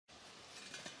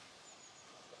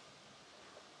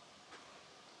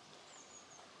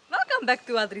Welcome back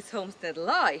to Adri's Homestead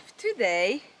Life.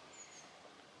 Today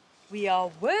we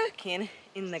are working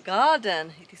in the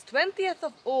garden. It is 20th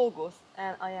of August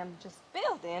and I am just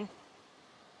building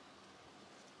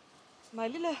my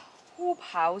little hoop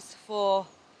house for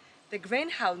the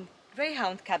greyhound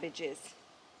cabbages.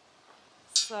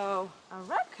 So I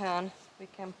reckon we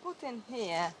can put in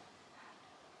here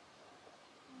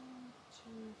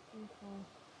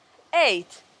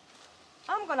 8.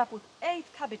 I'm gonna put 8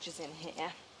 cabbages in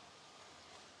here.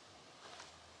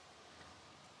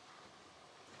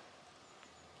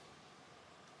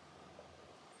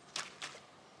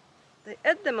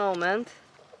 At the moment,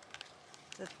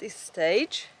 at this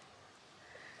stage,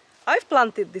 I've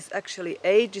planted this actually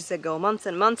ages ago, months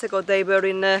and months ago. They were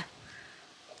in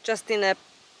just in a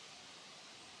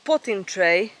potting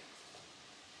tray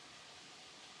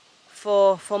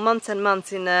for months and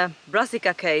months in a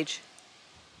brassica cage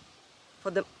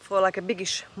for like a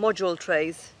biggish module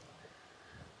trays.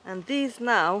 And these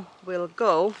now will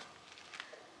go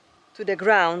to the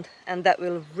ground, and that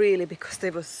will really, because they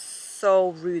were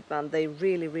so rude, man, they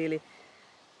really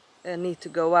need to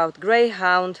go out.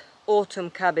 Greyhound autumn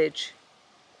cabbage.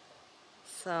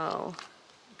 So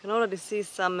you can already see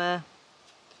some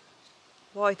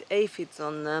white aphids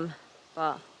on them,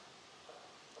 but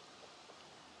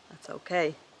that's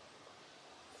okay.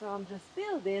 So I'm just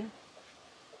building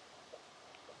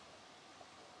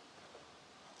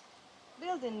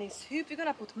this hoop. We're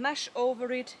gonna put mesh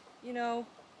over it, you know,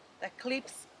 the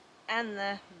clips and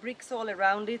the bricks all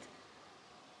around it,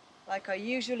 like I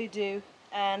usually do,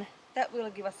 and that will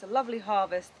give us a lovely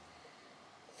harvest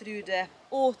through the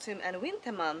autumn and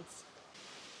winter months.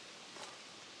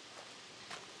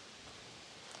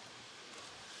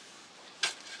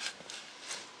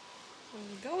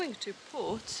 I'm going to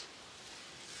put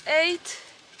 8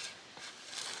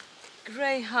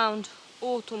 greyhound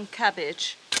autumn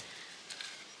cabbage.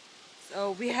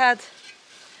 So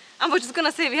I was just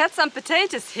gonna say, we had some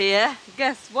potatoes here.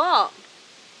 Guess what?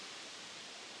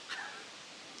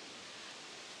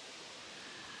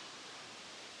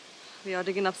 We are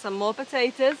digging up some more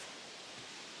potatoes.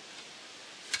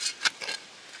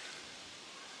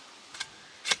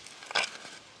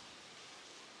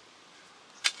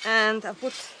 And I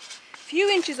put a few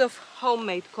inches of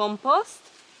homemade compost.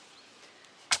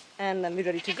 And then we're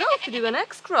ready to go to do the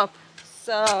next crop.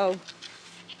 So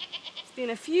it's been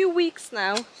a few weeks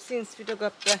now since we dug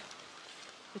up the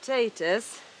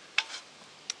potatoes.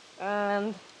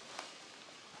 And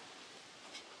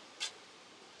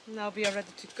now we are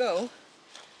ready to go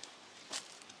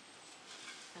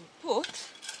and put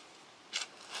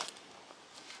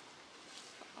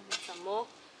some more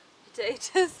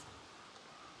potatoes.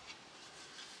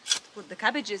 Put the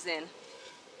cabbages in.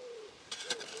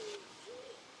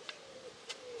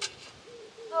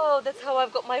 Oh, that's how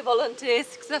I've got my volunteers,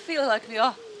 because I feel like we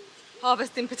are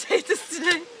harvesting potatoes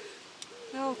today.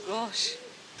 Oh gosh.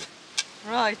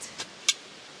 Right.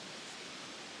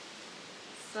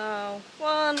 So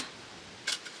 1,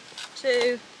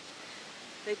 2,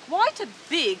 they're quite a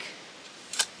big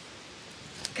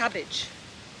cabbage.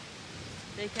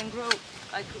 They can grow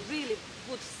like really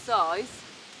good size.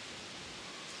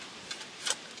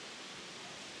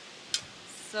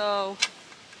 So I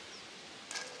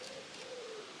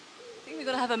think we're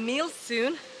gonna have a meal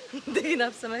soon. Digging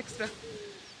up some extra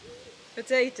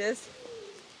potatoes.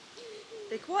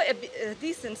 They're quite a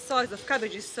decent size of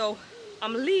cabbages, so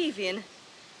I'm leaving,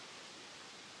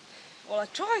 well, I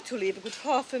try to leave a good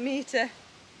half a meter,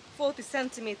 40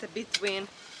 centimeter between.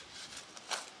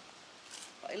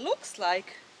 But it looks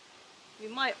like we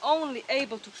might only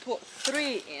able to put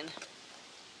 3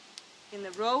 in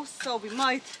a row, so we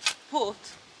might put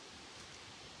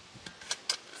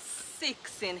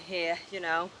 6 in here, you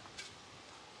know,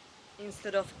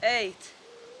 instead of 8.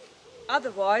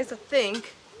 Otherwise, I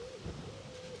think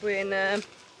we're in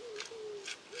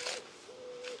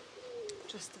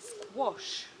just a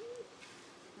squash.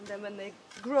 And then when they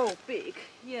grow big,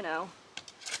 you know,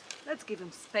 let's give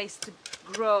them space to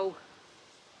grow.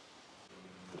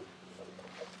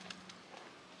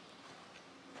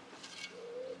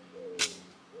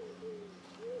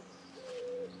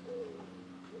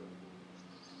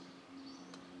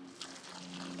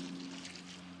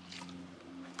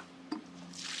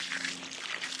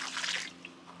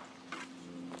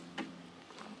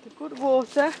 Good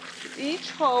water to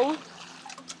each hole,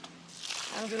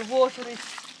 and we'll water it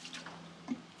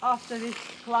after it's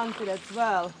planted as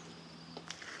well.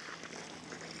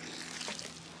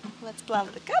 Let's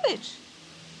plant the cabbage.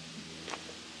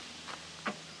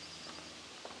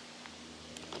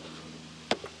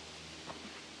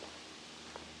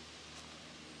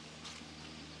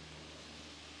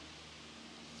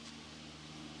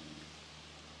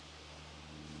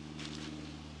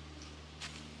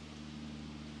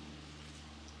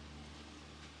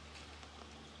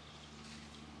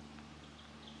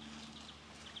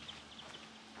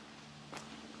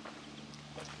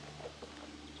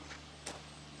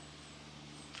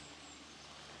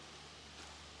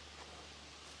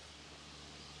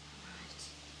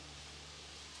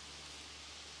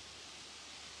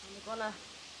 I'm gonna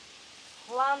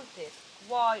plant it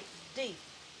quite deep.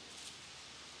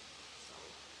 So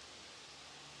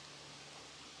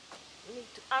we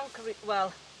need to anchor it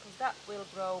well, because that will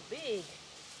grow big.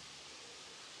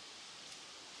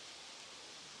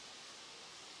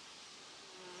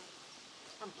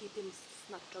 I'm keeping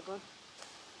snapdragon.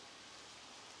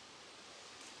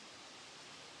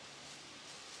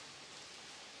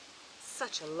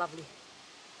 Such a lovely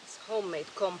homemade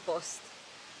compost.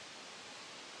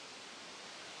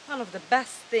 One of the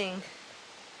best things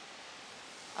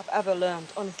I've ever learned,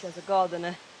 honestly, as a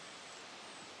gardener.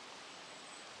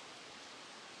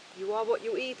 You are what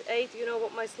you eat, you know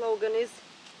what my slogan is.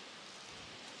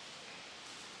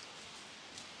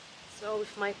 So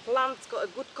if my plant's got a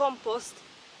good compost,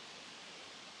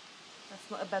 that's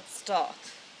not a bad start.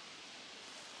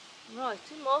 Right,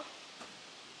 2 more.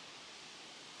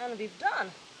 And we've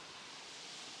done.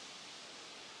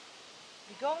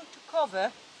 We're going to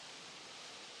cover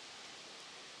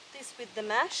this with the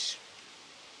mesh.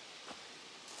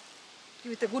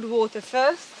 Give it a good water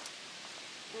first.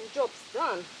 And job's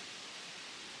done.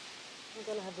 We're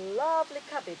going to have lovely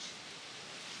cabbage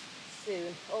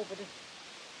soon, over the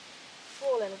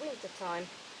fall and winter time.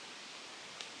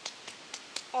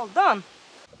 All done.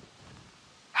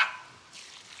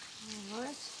 All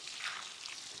right.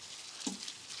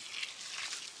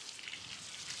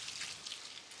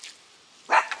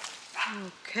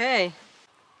 Okay.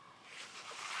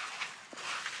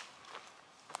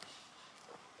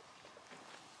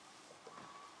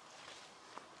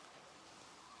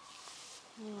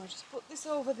 I'll just put this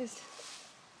over this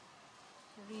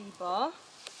rebar,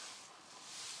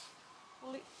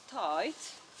 pull it tight,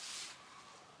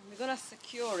 and we're gonna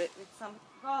secure it with some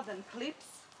garden clips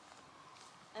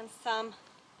and some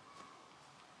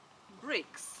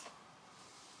bricks.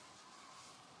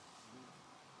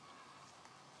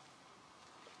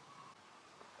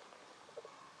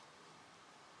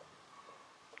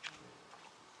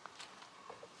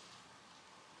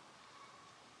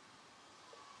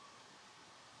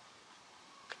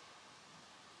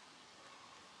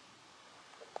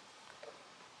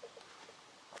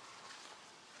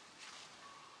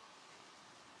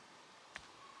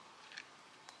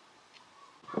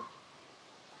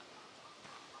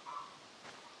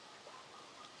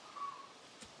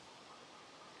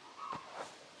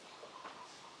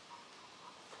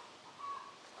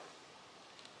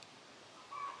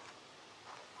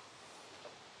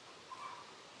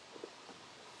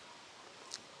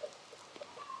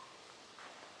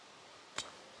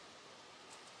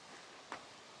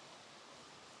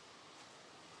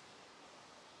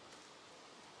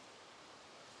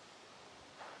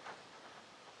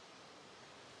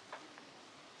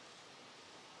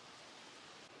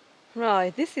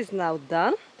 Right, this is now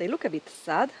done. They look a bit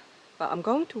sad, but I'm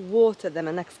going to water them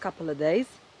the next couple of days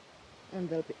and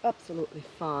they'll be absolutely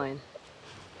fine.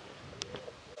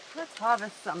 Let's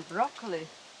harvest some broccoli.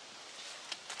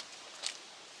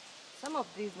 Some of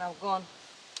these now gone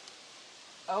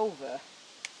over.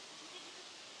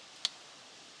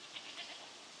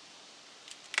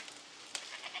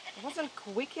 I wasn't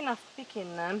quick enough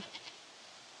picking them,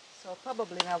 so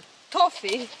probably now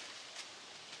Toffee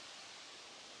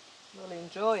will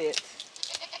enjoy it.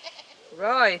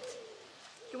 Right,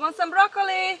 you want some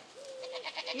broccoli?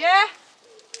 Yeah?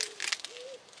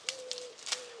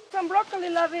 Some broccoli,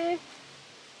 lovey. Is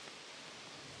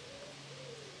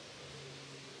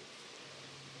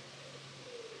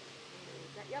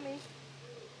that yummy?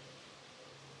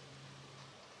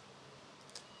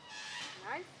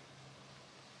 Nice.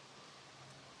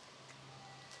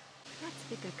 Let's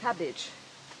pick a cabbage.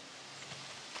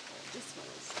 This one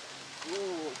is.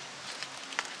 Ooh.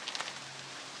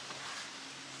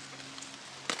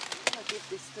 I'm gonna give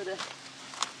this to the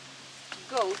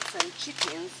goats and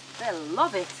chickens. They'll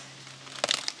love it.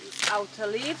 These outer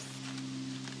leaves.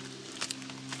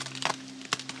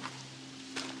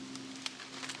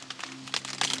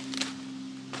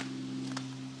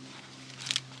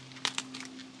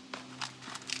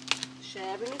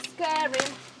 Sharing is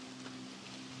caring.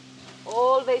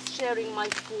 Always sharing my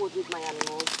food with my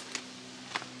animals.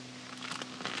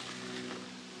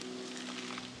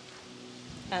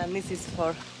 And this is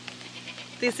for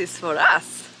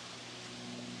us.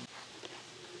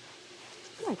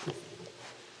 Like this.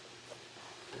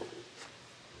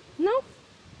 No?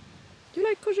 Do you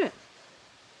like courgette?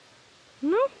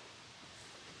 No?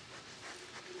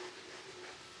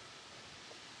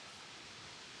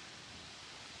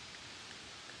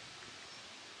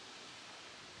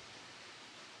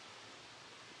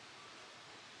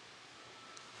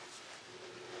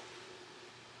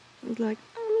 I was like,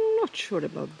 I'm not sure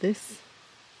about this.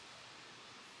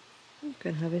 You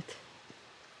can have it.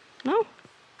 No?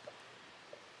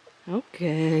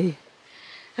 Okay.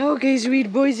 Okay,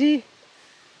 sweet boysy.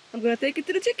 I'm gonna take it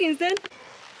to the chickens then.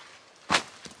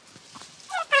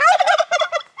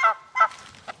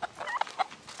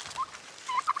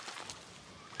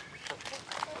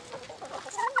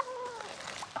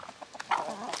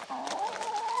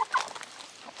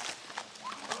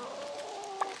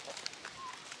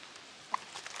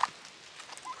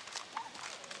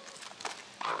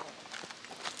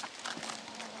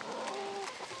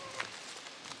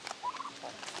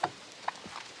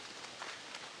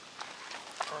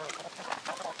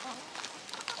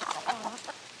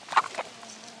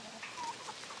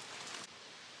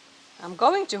 I'm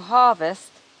going to harvest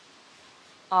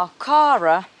our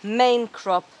Cara main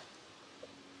crop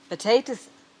potatoes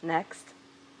next.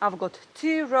 I've got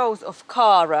 2 rows of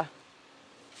Cara.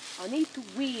 I need to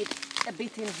weed a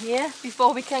bit in here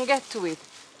before we can get to it.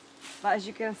 But as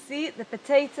you can see, the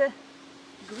potato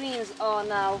greens are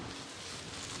now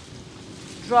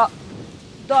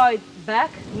died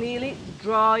back, nearly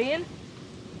drying.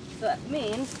 So that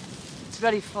means it's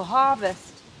ready for harvest.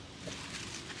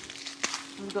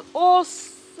 We've got all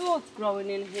sorts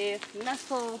growing in here.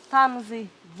 Nettle, tansy,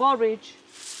 borage.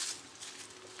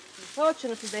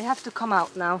 Unfortunately, they have to come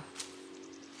out now.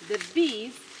 The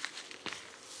bees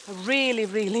have really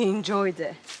enjoyed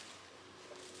it.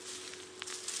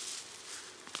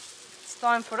 It's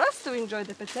time for us to enjoy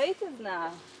the potatoes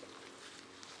now.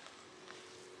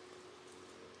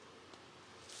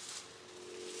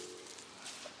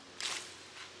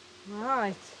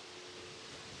 Right.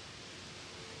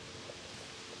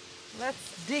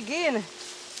 Let's dig in.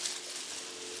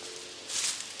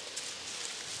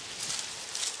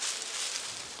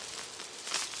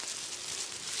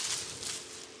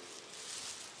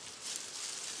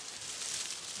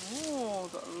 Oh,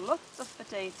 got lots of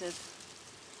potatoes.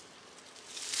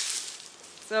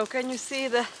 So can you see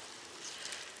the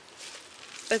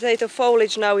potato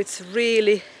foliage now? It's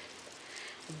really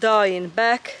dying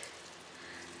back.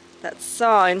 That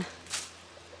sign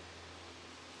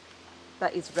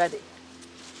that it's ready.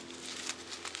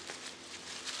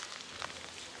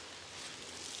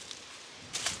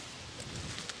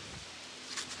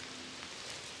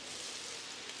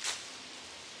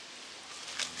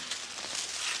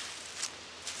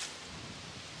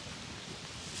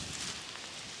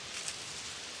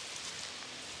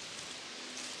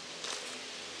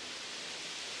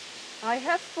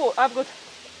 I've got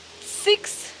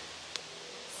six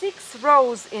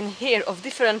rows in here of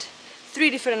 3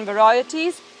 different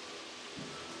varieties.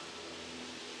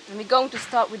 And we're going to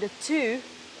start with the 2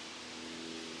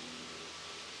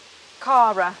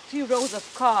 rows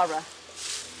of Cara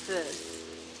first.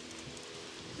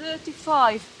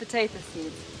 35 potato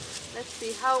seeds. Let's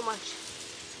see how much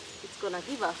it's gonna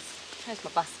give us. Here's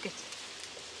my basket.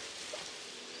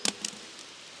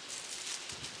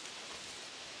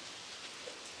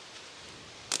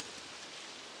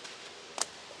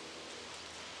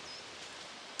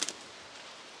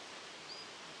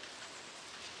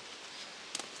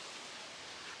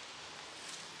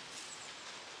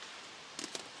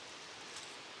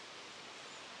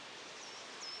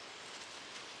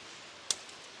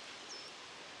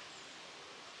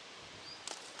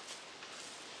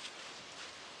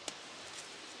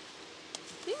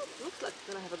 Looks like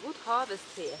we're gonna have a good harvest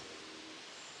here.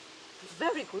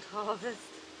 Very good harvest.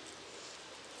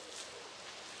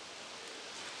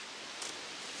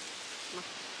 My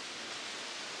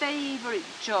favorite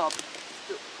job is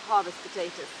to harvest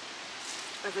potatoes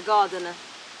as a gardener.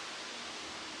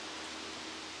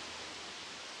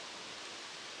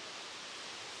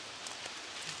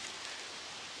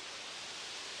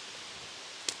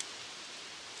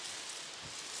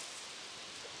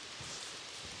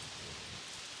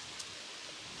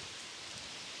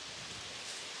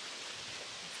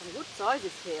 Some good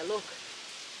sizes here, look.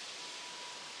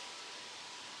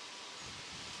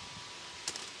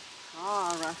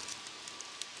 Cara.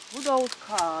 Good old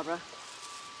Cara.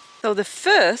 So the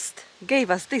first gave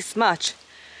us this much.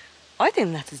 I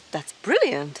think that's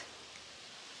brilliant.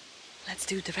 Let's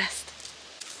do the rest.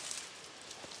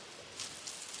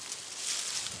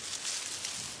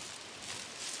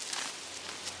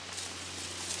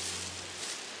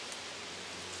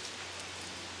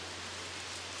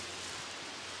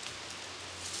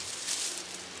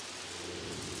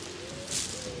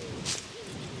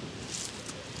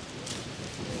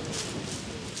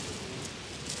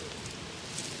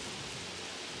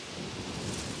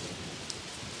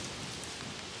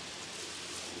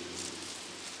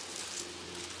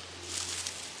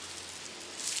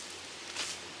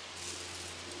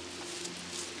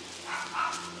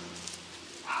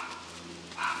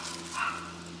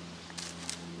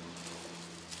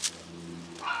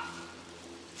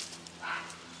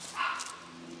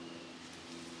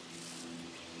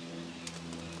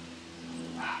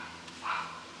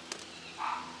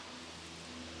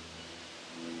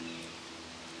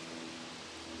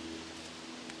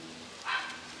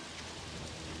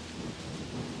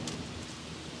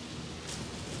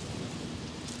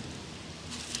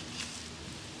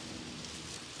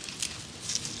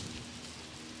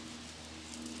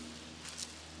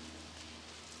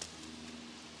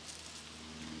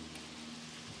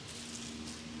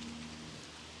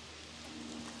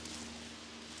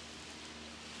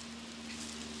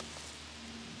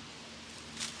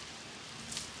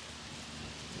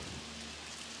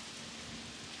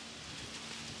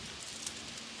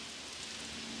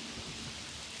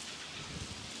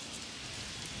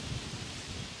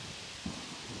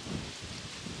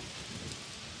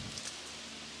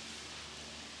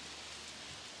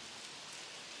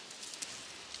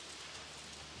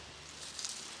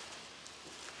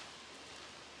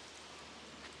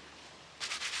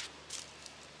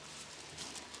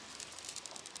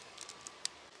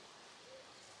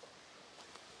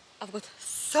 I've got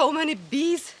so many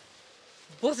bees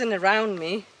buzzing around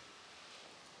me.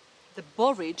 The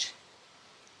borage,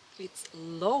 it's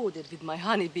loaded with my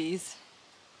honeybees.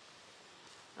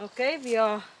 Okay, we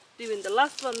are doing the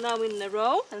last one now in a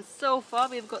row, and so far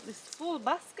we've got this full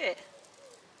basket.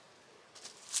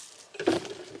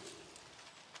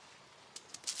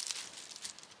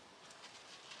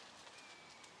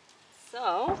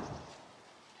 So,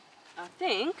 I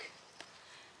think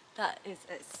that is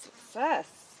a success.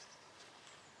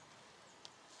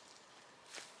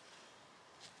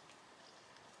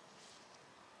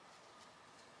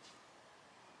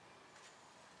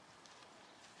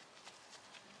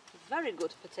 Very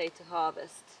good potato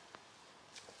harvest.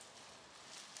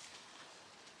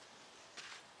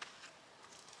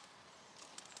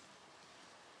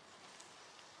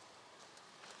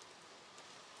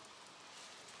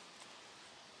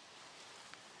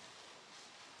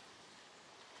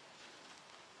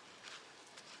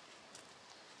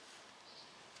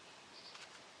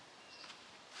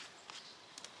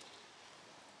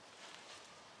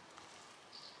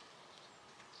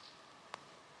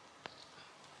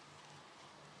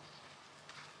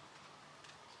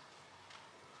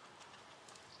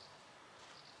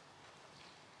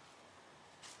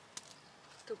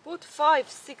 To put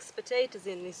 5-6 potatoes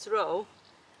in this row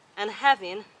and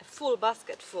having a full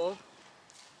basket full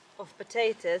of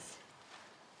potatoes,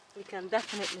 we can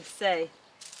definitely say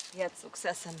we had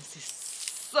success, and this is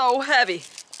so heavy.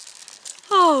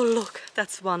 Oh look,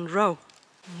 that's one row.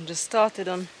 I just started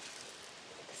on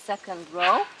the second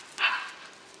row.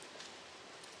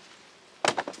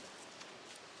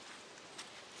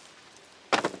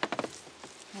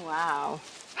 Wow,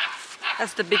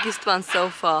 that's the biggest one so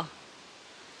far.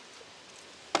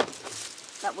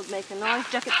 That would make a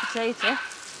nice jacket potato.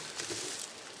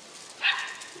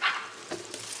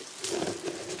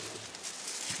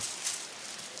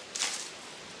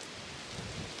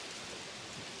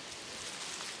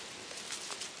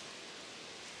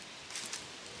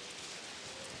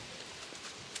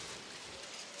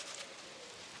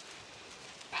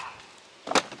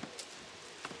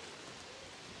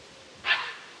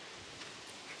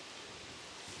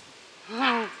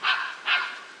 Oh.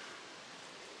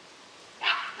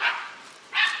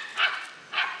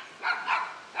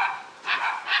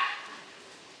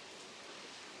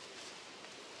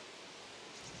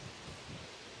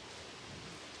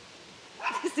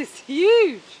 This is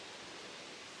huge!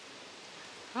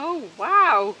 Oh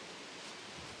wow!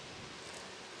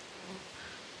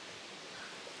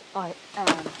 I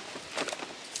am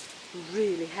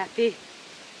really happy.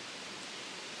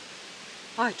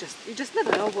 You just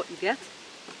never know what you get.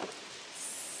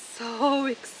 So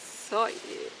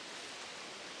excited.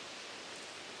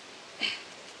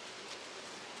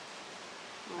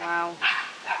 Wow.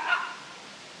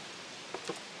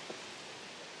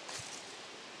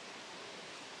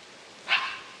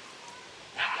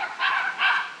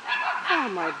 Oh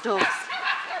my dogs.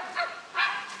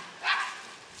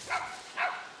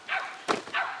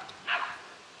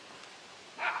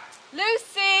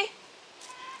 Lucy!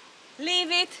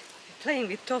 Leave it! We're playing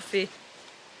with Toffee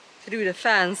through the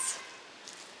fence.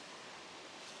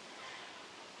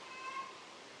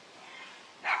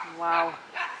 Wow.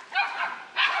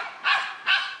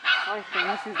 I think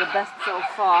this is the best so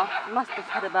far. Must have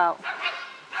had about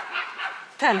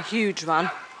 10 huge ones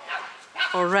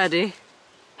already.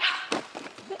 A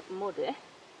bit muddy.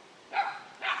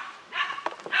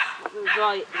 We'll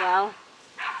dry it well.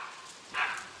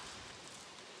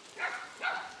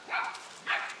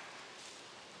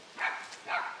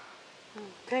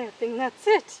 Okay, I think that's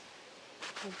it.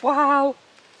 Wow!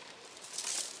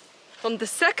 From the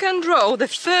second row, the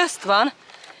first one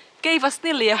gave us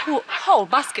nearly a whole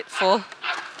basket full.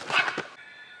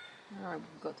 Alright,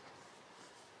 we've got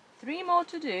 3 more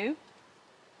to do,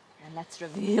 and let's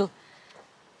reveal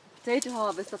potato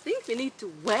harvest. I think we need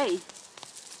to weigh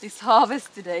this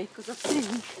harvest today, because I think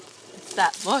it's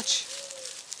that much.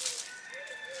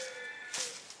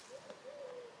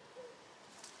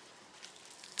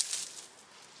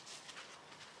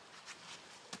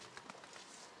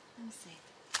 Let me see.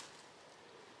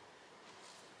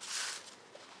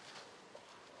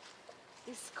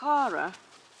 This Cara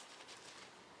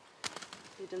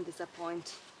didn't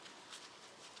disappoint.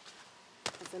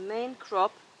 As a main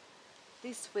crop,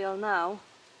 this will now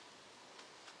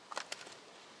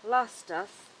last us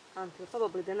until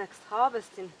probably the next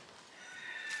harvest in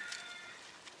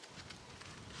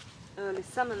early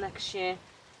summer next year.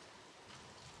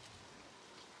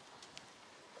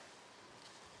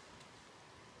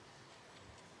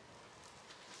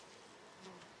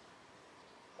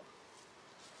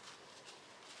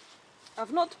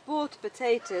 I've not bought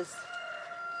potatoes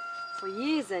for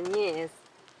years and years.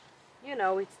 You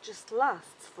know, it just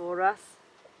lasts for us.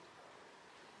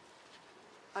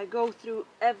 I go through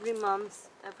every month,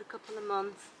 every couple of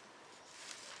months,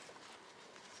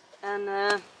 and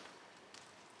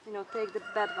you know, take the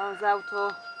bad ones out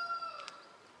or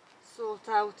sort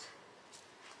out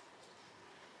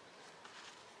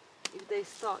if they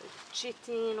start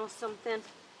cheating or something.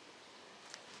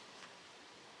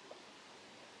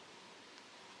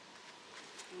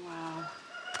 Wow,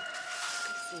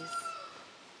 this is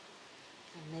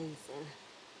amazing.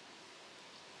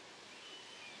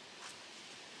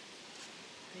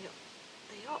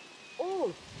 They are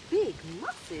all big,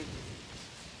 massive.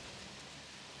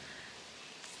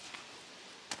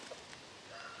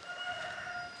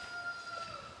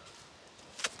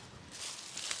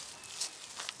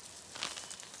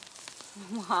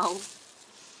 Wow,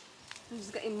 I'm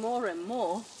just getting more and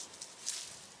more.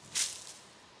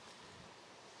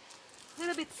 A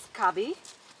little bit scabby,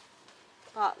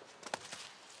 but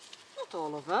not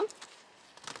all of them.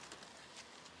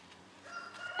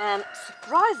 And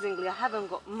surprisingly, I haven't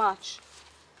got much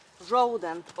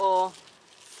rodent or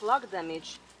slug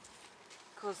damage,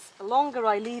 because the longer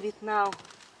I leave it now,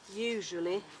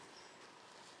 usually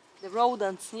the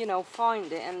rodents, you know,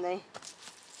 find it and they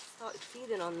start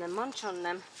feeding on them, munch on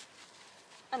them.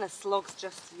 And the slugs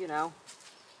just, you know,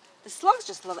 the slugs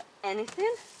just love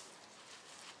anything.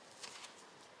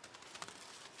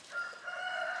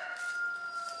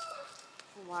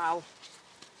 Wow.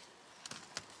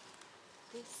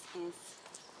 This is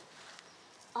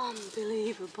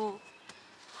unbelievable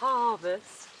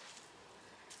harvest.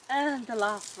 And the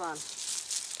last one.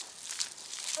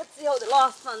 Let's see how the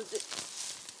last one did.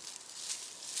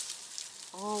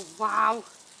 Oh wow.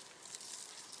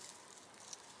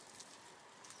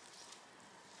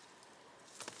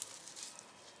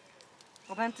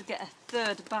 I went to get a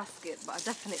third basket, but I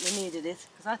definitely needed it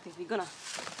because I think we're gonna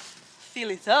fill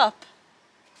it up.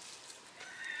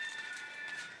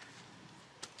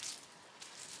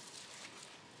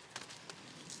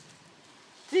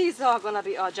 These are gonna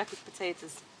be our jacket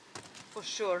potatoes, for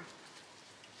sure.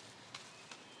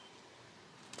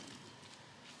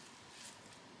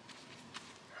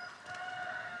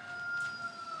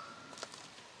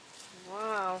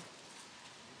 Wow.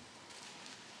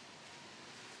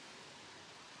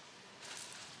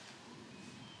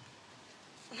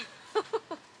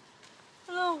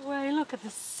 No way, look at the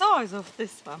size of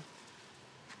this one.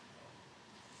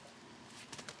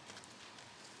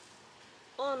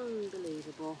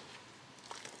 Unbelievable.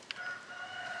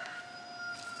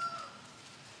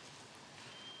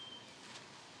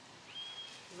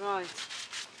 Right,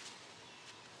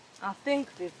 I think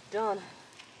we've done.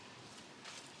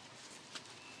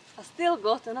 I still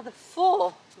got another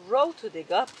 4 row to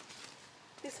dig up.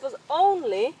 This was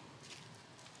only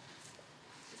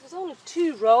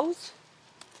 2 rows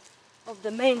of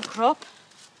the main crop,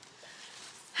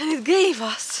 and it gave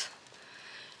us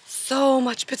so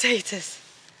much potatoes.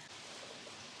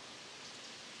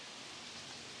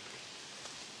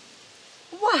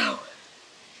 Wow!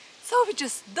 So we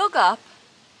just dug up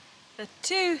the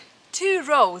two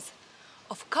rows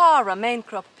of Cara main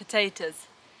crop potatoes.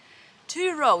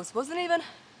 2 rows, wasn't even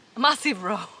a massive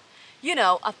row. You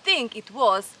know, I think it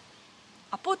was,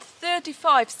 I put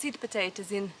 35 seed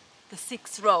potatoes in the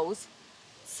 6 rows.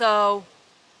 So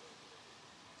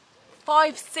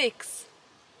 5-6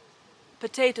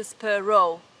 potatoes per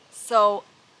row. So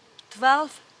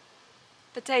 12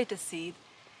 potato seed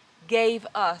gave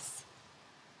us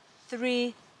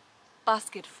 3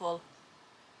 basketful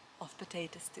of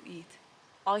potatoes to eat.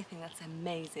 I think that's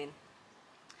amazing.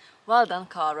 Well done,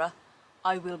 Cara.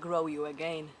 I will grow you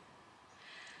again.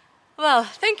 Well,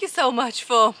 thank you so much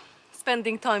for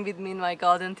spending time with me in my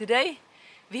garden today.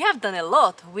 We have done a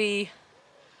lot. We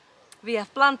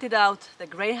have planted out the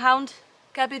greyhound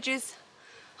cabbages,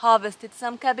 harvested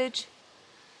some cabbage.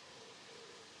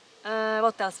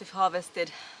 What else we've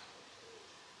harvested?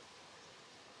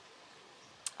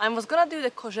 I was gonna do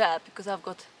the courgette because I've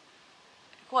got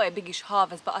quite a biggish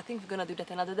harvest, but I think we're gonna do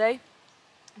that another day.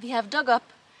 We have dug up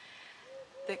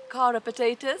the Cara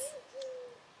potatoes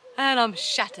and I'm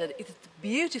shattered. It's a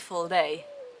beautiful day,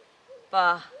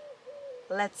 but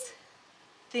let's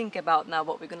think about now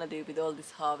what we're gonna do with all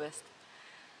this harvest.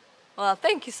 Well,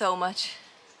 thank you so much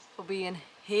for being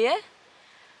here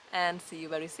and see you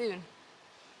very soon.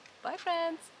 Bye,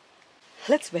 friends.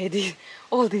 Let's weigh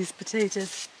all these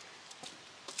potatoes.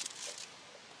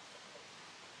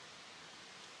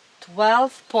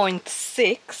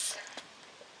 12.6.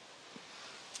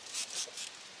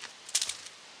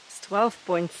 It's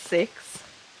 12.6.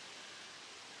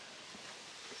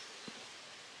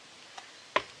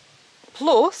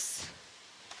 plus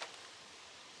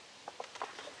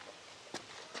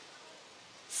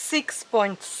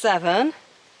 6.7,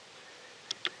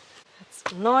 that's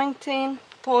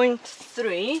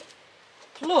 19.3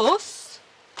 plus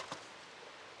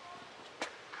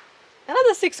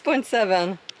another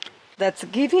 6.7. That's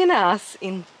giving us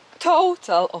in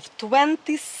total of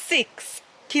 26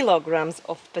 kilograms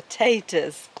of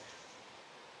potatoes.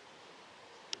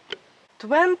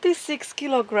 26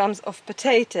 kilograms of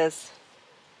potatoes.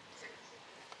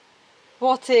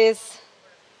 What is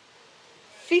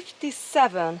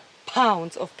 57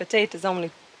 pounds of potatoes,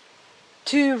 only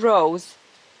 2 rows.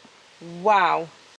 Wow,